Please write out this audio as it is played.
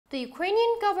The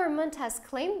Ukrainian government has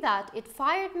claimed that it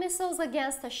fired missiles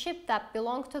against a ship that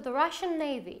belonged to the Russian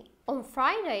Navy. On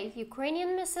Friday,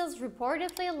 Ukrainian missiles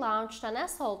reportedly launched an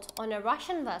assault on a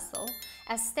Russian vessel,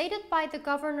 as stated by the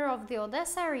governor of the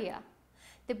Odessa area.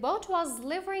 The boat was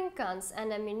delivering guns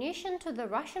and ammunition to the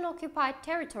Russian-occupied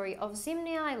territory of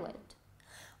Zmiinyi Island,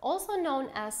 also known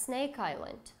as Snake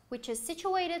Island, which is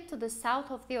situated to the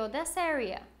south of the Odessa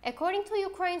area. According to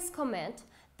Ukraine's comment,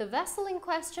 the vessel in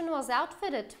question was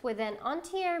outfitted with an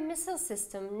anti-air missile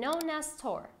system known as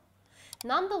Tor.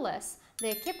 Nonetheless,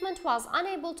 the equipment was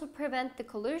unable to prevent the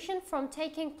collision from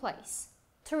taking place.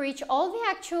 To reach all the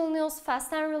actual news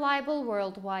fast and reliable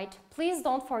worldwide, please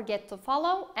don't forget to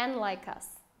follow and like us.